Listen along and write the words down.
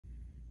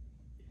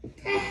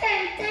Hey,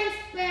 thanks,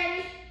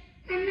 Betty.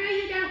 I know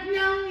you don't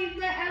know me,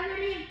 but I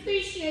really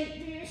appreciate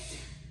this.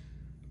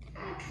 I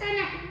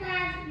cannot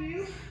bother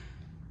you.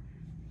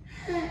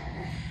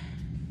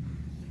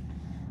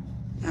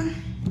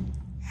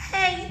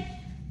 Hey.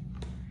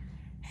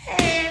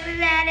 Hey,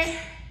 everybody.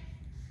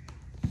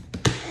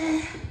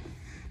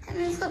 Let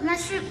me put my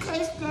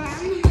suitcase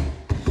down.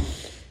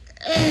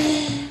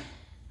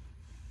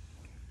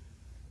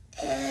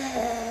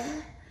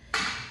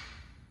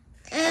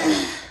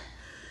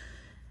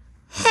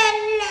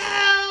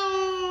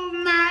 Hello,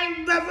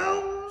 my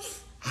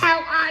bubbles.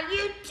 How are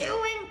you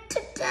doing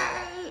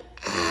today?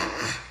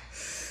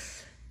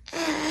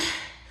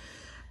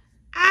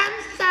 I'm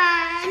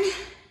fine.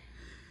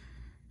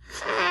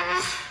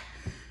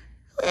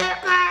 Well,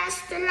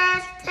 guys, the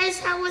last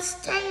place I was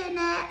staying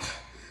at,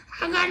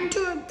 I got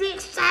into a big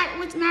fight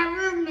with my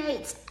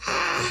roommates.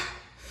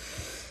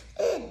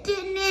 It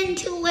didn't end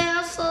too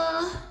well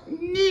for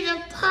neither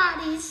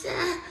parties.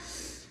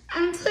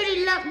 I'm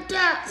pretty lumped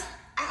up.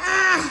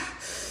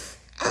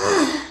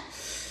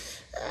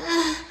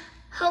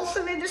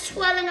 Hopefully the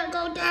swelling will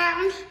go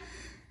down.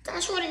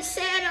 That's what it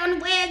said on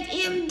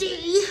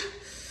WebMD.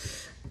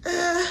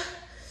 I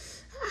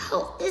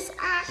hope this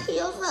eye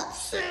heals up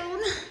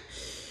soon.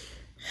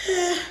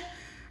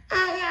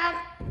 I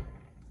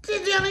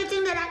did the only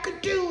thing that I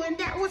could do, and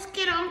that was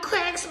get on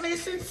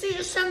Craigslist and see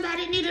if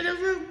somebody needed a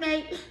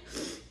roommate.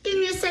 Give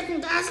me a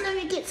second, guys. Let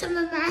me get some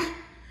of my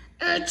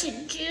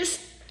urchin juice.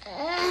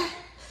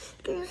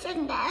 Give me a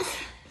second, guys.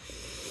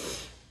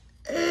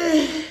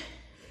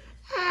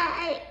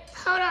 Alright,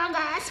 hold on,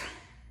 guys.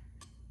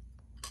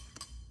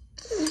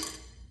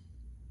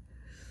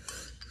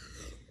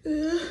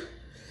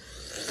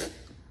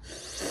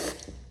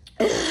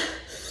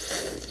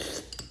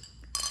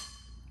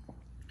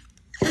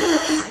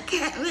 I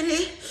can't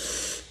really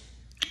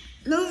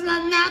move my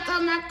mouth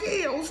on my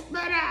gills,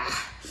 but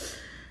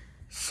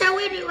so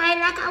anyway,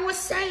 like I was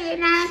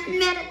saying, I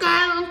met a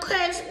guy on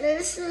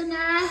Craigslist, and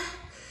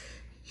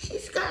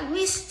he's got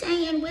me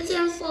staying with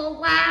him for a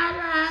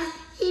while.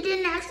 He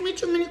didn't ask me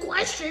too many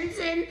questions,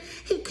 and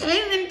he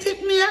came and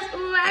picked me up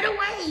right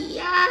away.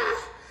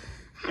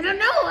 I don't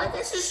know, I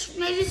guess there's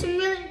maybe some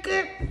really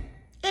good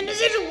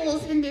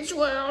individuals in this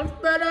world,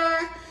 but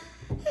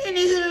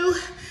anywho,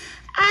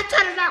 I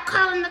thought about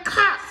calling the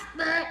cops,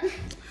 but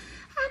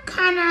I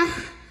kind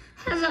of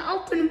have an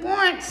open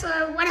warrant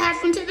for what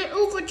happened to the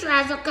Uber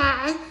driver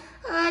guy.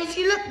 If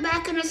you look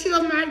back in a few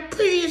of my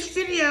previous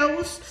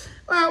videos,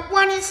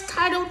 one is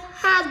titled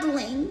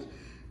Hobbling.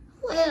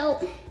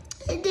 Well,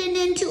 it didn't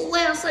end too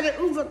well for the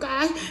Uber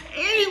guy.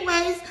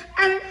 Anyways,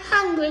 I'm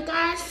hungry,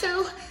 guys,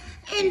 so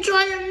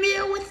enjoy your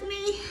meal with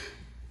me.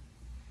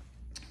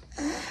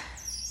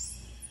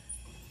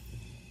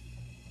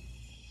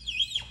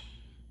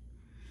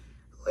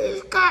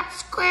 We've got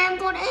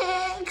scrambled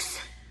eggs,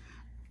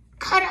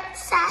 cut up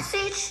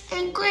sausage,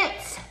 and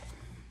grits.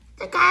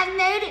 The guy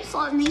made it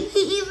for me.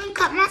 He even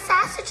cut my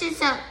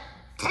sausages up.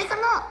 Take a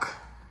look.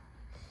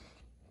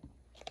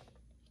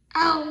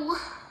 Oh,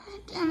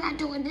 am I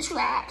doing this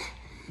right?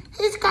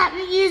 He's got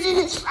me using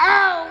his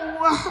phone.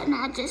 No,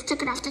 I just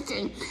took it off the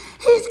thing.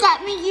 He's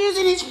got me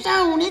using his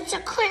phone. It's a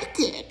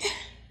cricket.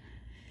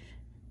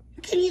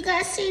 Can you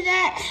guys see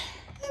that?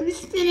 Let me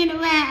spin it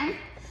around.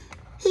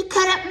 He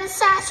cut up my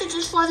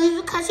sausages for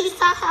me because he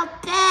saw how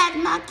bad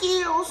my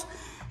gills,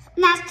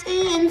 my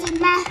fins, and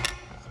my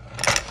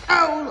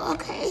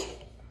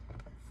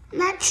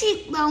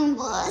cheekbone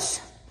was.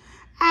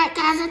 Alright,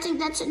 guys, I think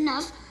that's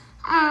enough.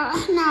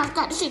 Now I've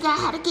got to figure out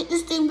how to get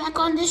this thing back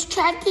on this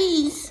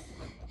trapeze.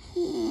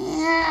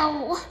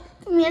 Ew.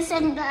 Give me a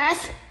second,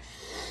 guys.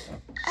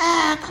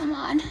 Come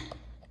on.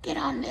 Get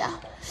on there.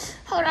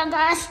 Hold on,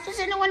 guys. Does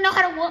anyone know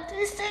how to work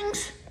these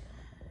things?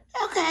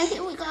 Okay,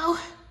 here we go.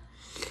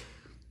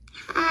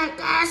 Alright,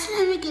 guys,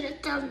 let me get a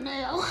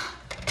thumbnail.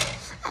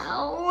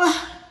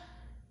 Oh.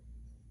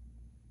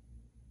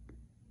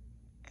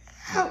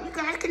 Hope you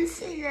guys can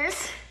see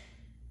this.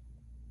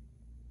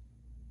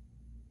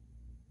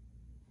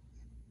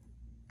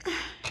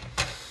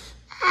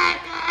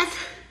 Alright, guys.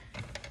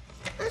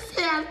 Let's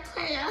say our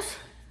prayers.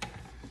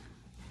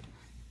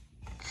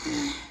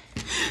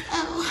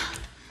 Oh.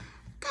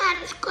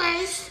 God is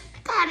grace.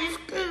 God is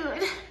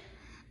good.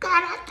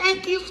 God, I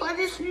thank you for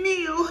this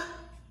meal.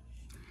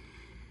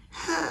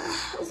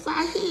 If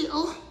I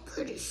heal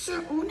pretty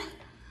soon,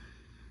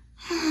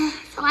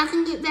 so I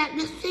can get back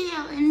to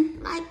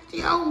feeling like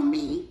the old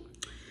me.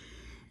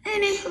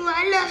 Anywho,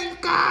 I love you,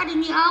 God,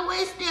 and you're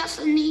always there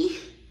for me.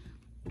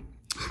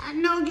 I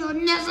know you'll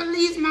never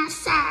leave my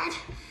side.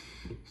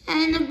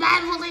 And in the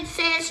Bible it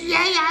says, yea,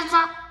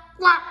 I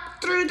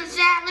walk through the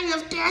valley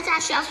of death, I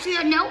shall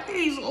fear no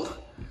evil.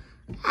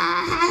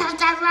 I have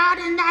thy rod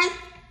and thy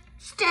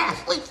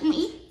staff with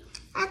me.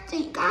 I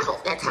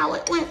hope that's how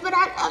it went, but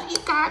I love you,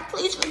 God.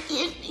 Please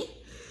forgive me.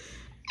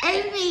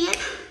 Amen.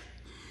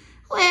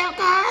 Well,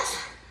 guys,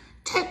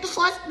 take the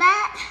force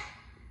back.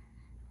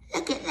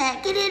 Look at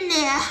that. Get in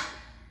there.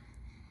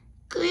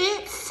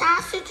 Grits,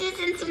 sausages,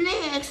 and some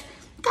eggs.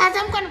 Guys,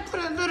 I'm going to put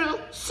a little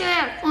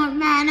syrup on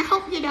mine. I hope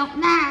hope you don't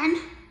mind.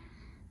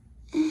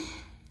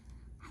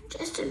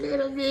 Just a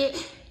little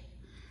bit.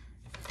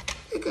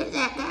 Look at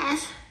that,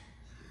 guys.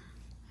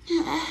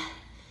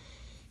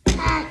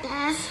 Alright,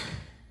 guys.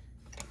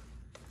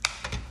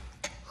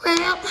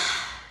 Well,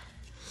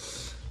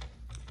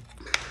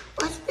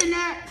 what's been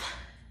up?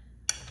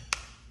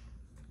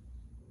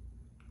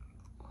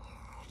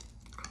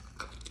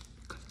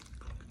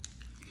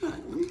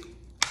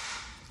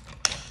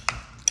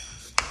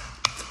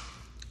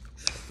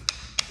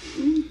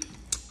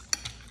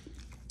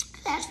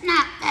 That's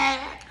not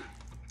bad.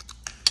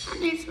 I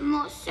need some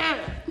more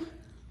syrup.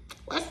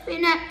 What's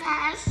been up,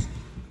 guys?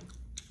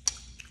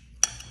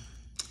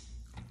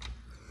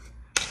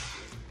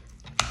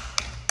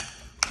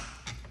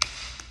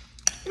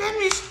 Let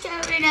me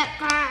stir it up,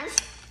 guys.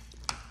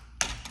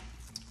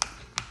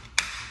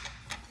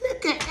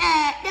 Look at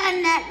that.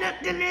 Doesn't that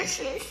look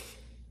delicious?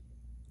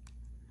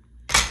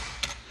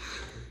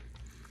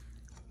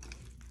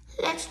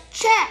 Let's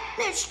chat.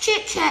 Let's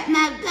chit-chat,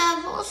 my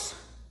devils.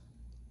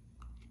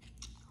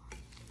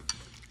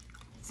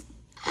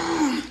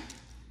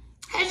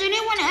 Has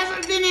anyone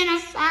ever been in a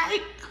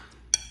fight?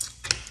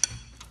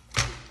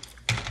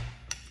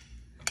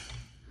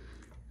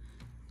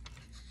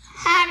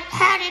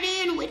 How did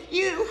it end with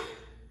you?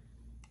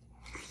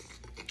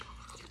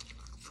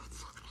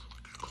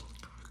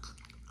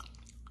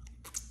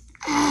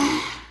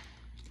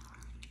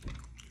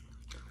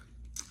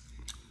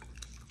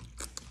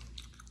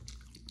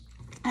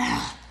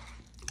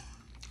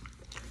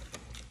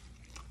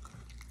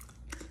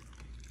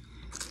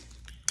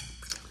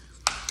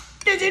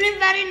 Does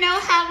anybody know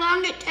how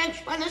long it takes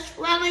for the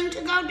swelling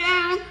to go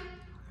down?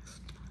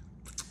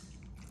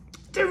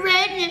 The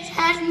redness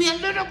has me a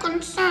little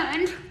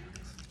concerned.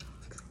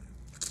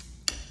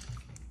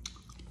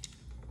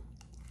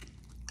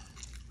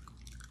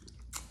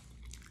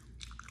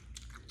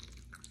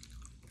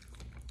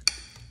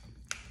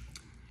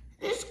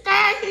 This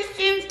guy, he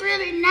seems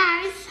really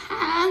nice,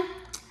 huh?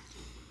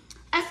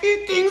 A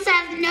few things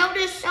I've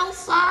noticed so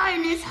far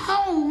in his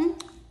home.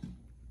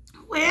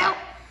 Well,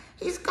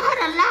 he's got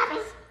a lot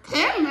of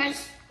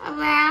cameras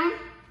around.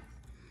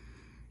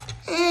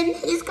 And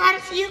he's got a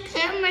few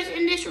cameras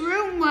in this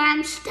room where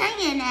I'm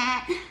staying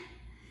at.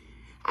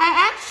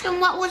 I asked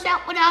him what was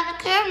up with all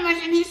the cameras,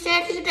 and he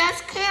said he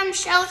does cam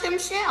shows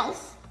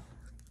himself.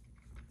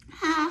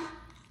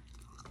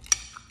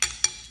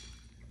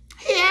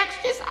 He asked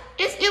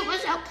if it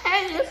was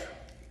okay if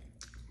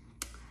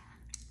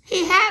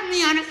he had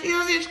me on a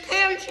few of his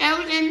cam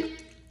shows, and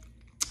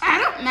I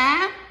don't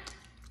mind.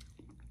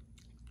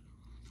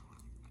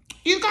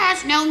 You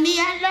guys know me,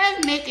 I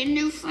love making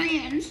new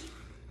friends.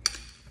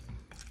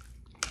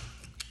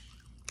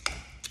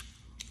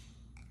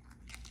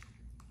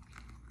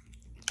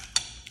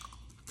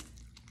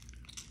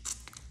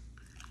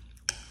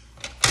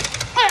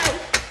 Oh!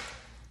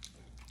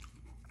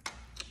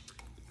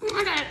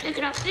 I gotta pick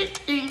it up this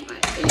thing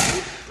right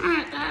here.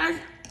 Alright, guys.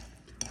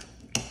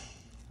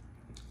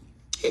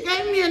 He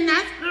gave me a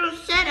nice little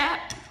setup.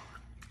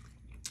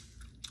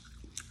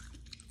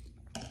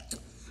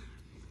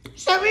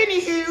 So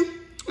anywho,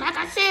 like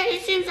I said, he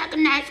seems like a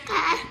nice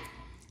guy.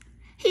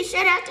 He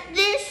said after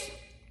this,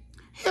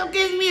 he'll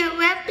give me a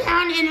rub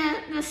down and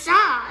a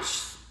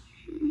massage.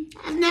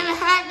 I've never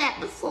had that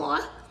before.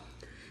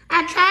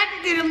 I tried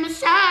to get a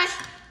massage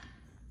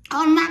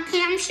on my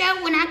cam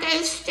show when I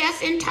gave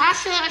Steph and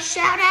Tasha a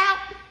shout out.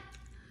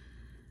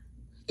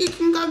 You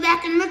can go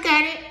back and look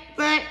at it,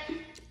 but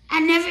I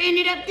never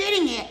ended up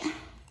getting it.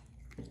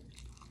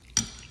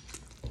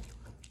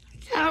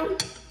 So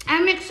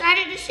I'm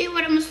excited to see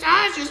what a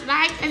massage is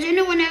like. Has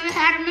anyone ever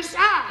had a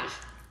massage?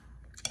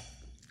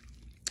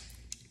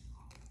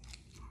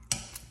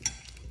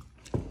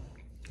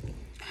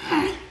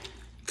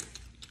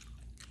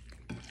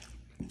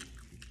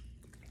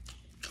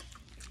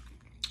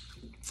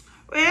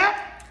 Well,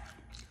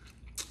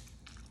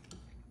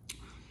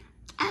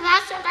 I've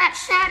also got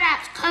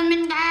shout-outs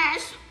coming,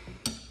 guys.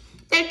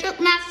 They took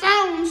my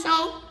phone,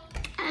 so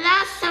I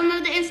lost some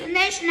of the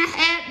information I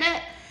had,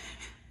 but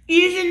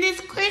using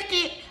this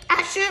quirky,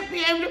 I should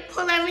be able to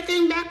pull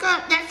everything back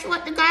up. That's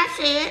what the guy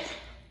said.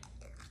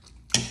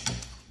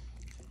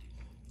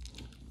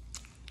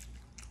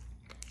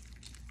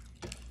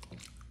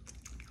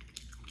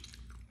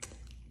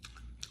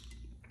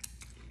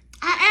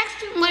 I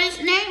asked him what his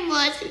name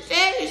was. He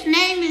said his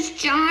name is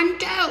John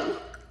Doe.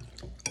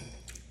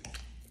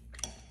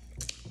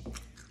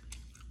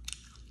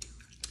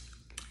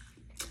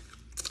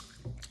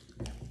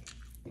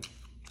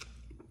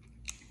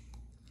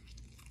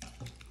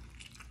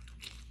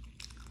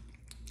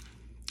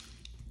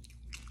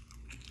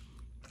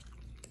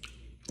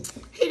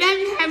 He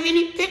doesn't have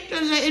any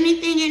pictures or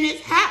anything in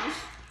his house.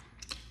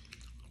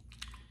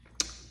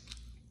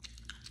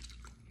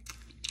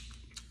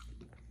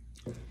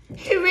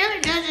 He really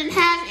doesn't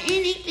have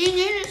anything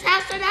in his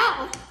house at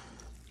all.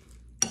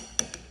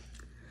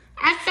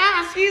 I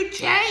saw a few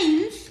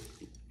chains,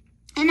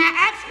 and I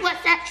asked what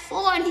that's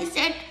for, and he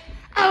said,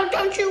 "Oh,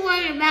 don't you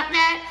worry about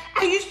that.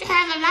 I used to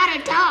have a lot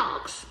of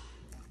dogs."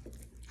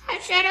 I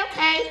said,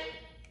 "Okay."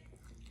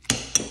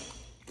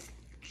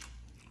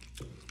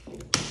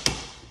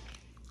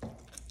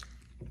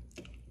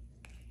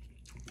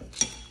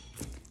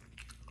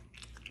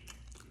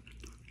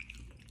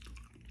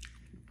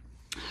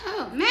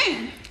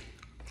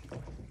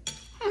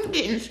 I'm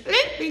getting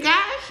sleepy,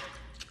 guys.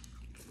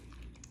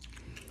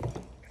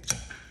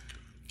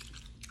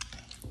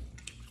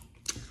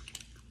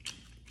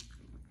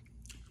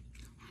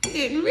 I'm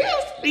getting real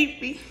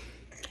sleepy.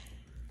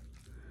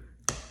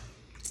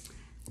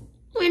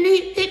 When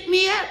he picked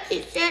me up,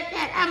 he said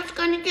that I was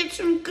going to get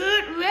some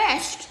good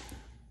rest.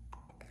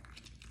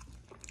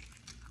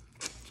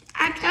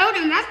 I told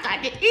him I've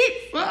got to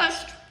eat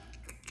first.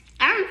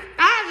 I'm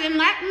starving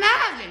like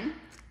Marvin.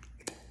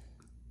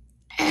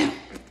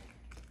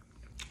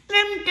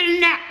 Let me get a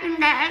napkin,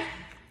 guys.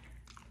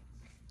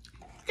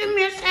 Give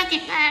me a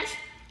second, guys.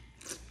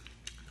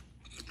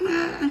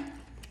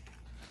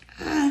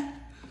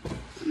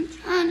 I'm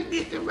trying to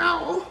get the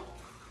roll.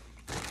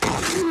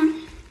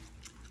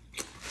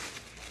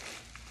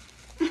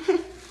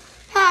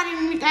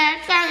 Pardon me,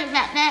 guys. Sorry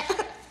about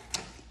that.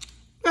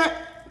 But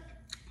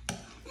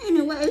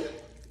anyway,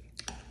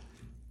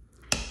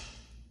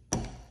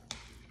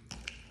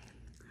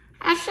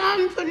 I saw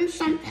him putting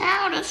some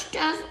powder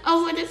stuff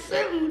over the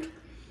food.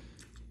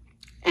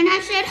 And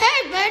I said,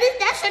 hey, buddy,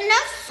 that's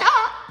enough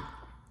salt.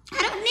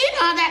 I don't need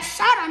all that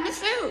salt on the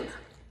food.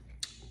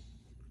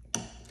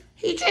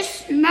 He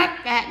just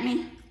smirked at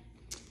me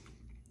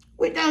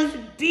with those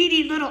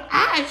beady little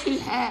eyes he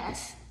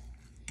has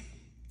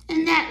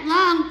and that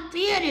long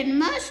bearded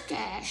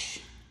mustache.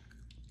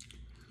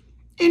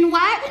 And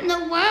why in the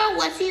world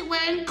was he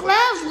wearing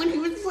gloves when he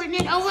was putting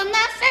it over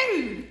my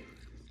food?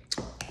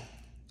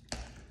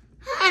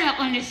 I don't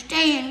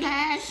understand,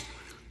 guys.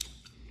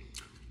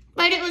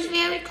 But it was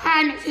very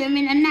kind of him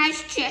and a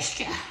nice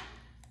gesture.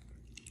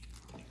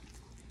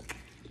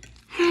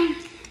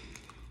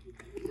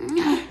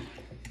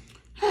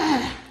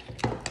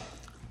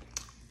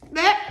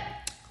 But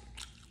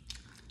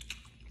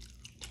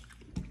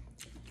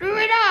through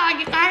it all,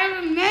 you gotta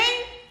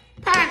remain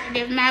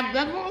positive, my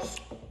bubbles.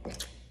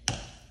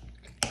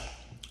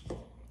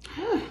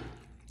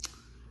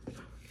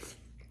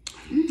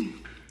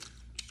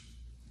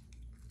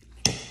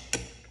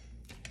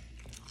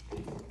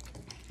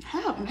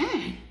 Oh,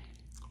 man.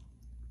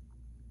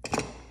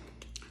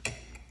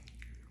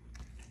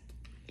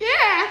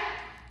 Yeah,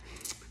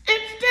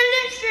 it's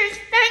delicious.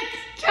 Thanks,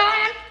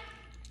 John.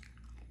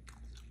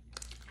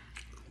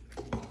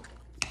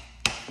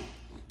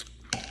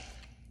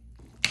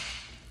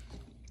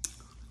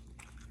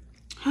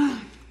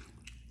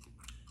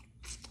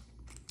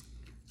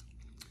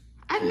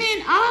 I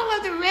mean, all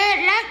of the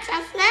red lights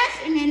are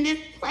flashing in this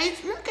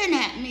place looking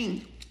at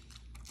me.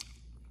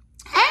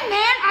 Hey,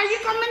 man, are you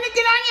coming to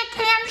get on your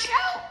cam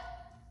show?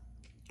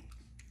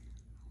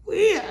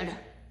 Weird.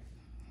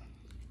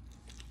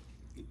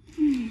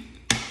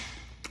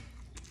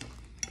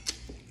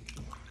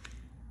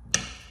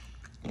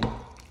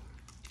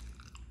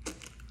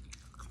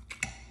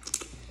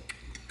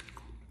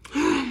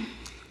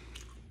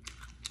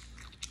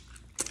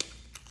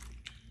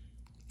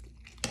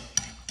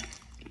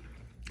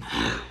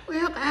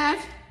 Well,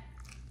 guys,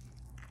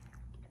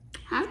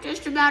 I've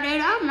just about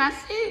ate all my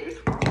food.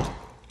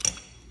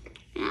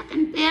 I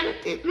can barely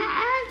keep my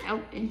eyes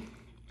open.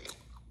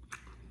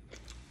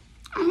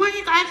 I want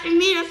you guys to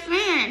meet a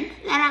friend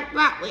that I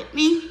brought with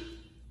me.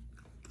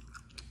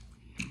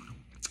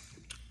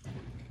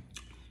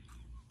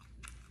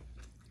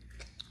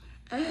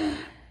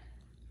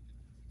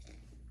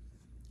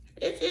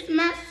 This is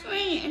my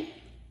friend.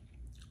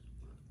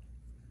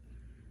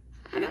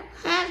 I don't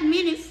have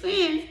many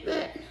friends,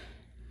 but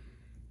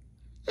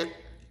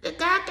the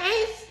guy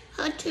gave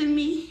her to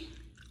me.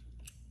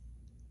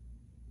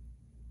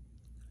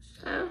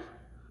 So,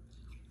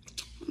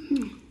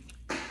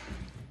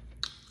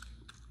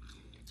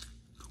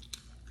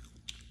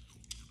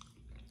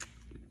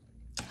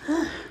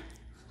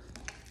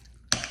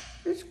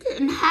 it's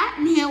getting hot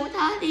in here with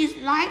all these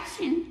lights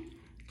and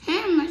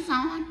cameras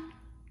on.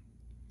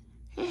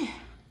 Yeah.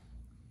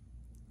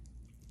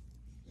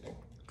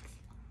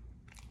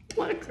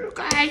 What you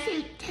guys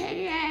eat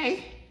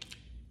today?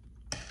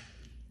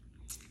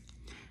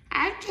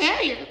 I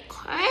tell you,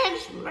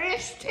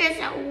 Craigslist is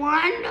a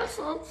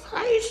wonderful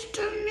place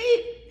to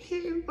meet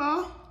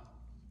people.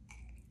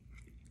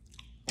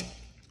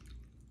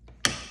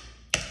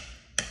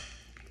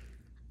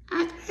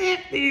 I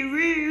can't be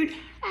rude.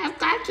 I've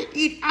got to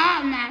eat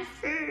all my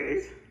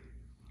food.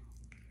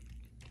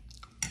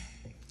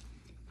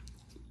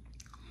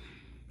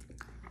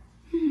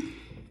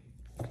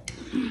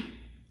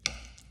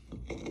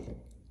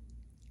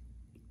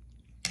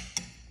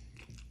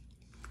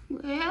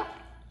 Well,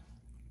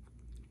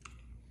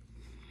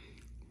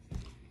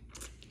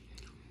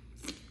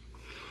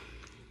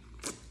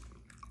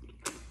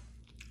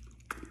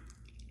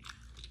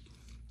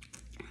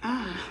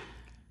 I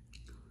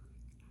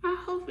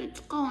hope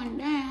it's going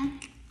down.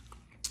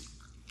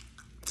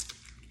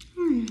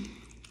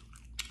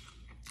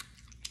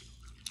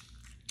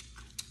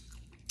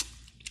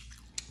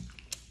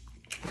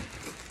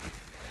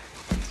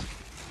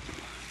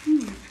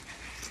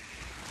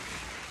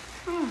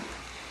 Oh.